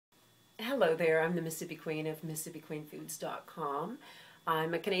Hello there, I'm the Mississippi Queen of MississippiQueenFoods.com.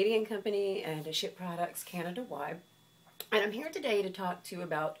 I'm a Canadian company and I ship products Canada-wide. And I'm here today to talk to you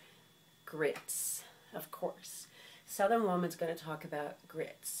about grits, of course. Southern Woman's going to talk about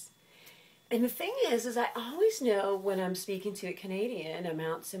grits. And the thing is I always know when I'm speaking to a Canadian, I'm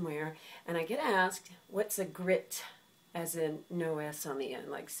out somewhere, and I get asked, what's a grit, as in no S on the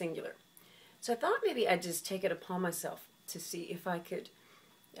end, like singular. So I thought maybe I'd just take it upon myself to see if I could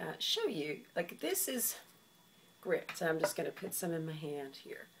show you. Like, this is grit. So I'm just going to put some in my hand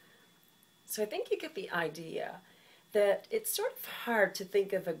here. So I think you get the idea that it's sort of hard to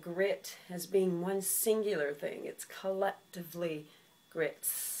think of a grit as being one singular thing. It's collectively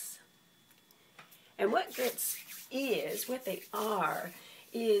grits. And what grits is, what they are,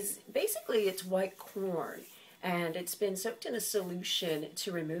 is basically it's white corn. And it's been soaked in a solution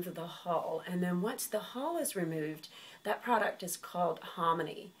to remove the hull. And then once the hull is removed, that product is called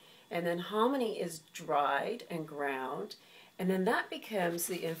hominy. And then hominy is dried and ground. And then that becomes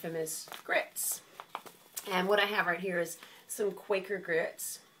the infamous grits. And what I have right here is some Quaker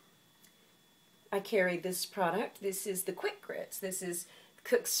Grits. I carry this product. This is the quick grits. This is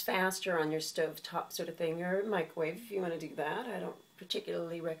cooks faster on your stove top sort of thing, or microwave if you want to do that. I don't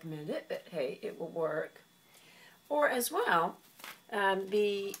particularly recommend it, but hey, it will work. Or as well,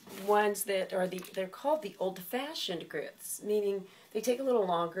 the ones that are they're called the old-fashioned grits, meaning they take a little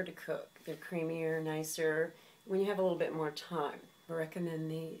longer to cook. They're creamier, nicer, when you have a little bit more time. I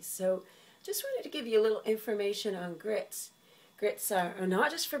recommend these. So just wanted to give you a little information on grits. Grits are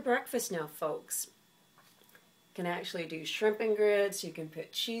not just for breakfast now, folks. You can actually do shrimp and grits. You can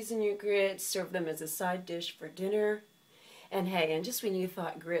put cheese in your grits, serve them as a side dish for dinner. And hey, and just when you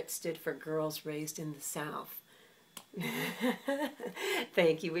thought grits stood for girls raised in the South,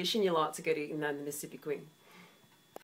 thank you. Wishing you lots of good eating. I'm the Mississippi Queen.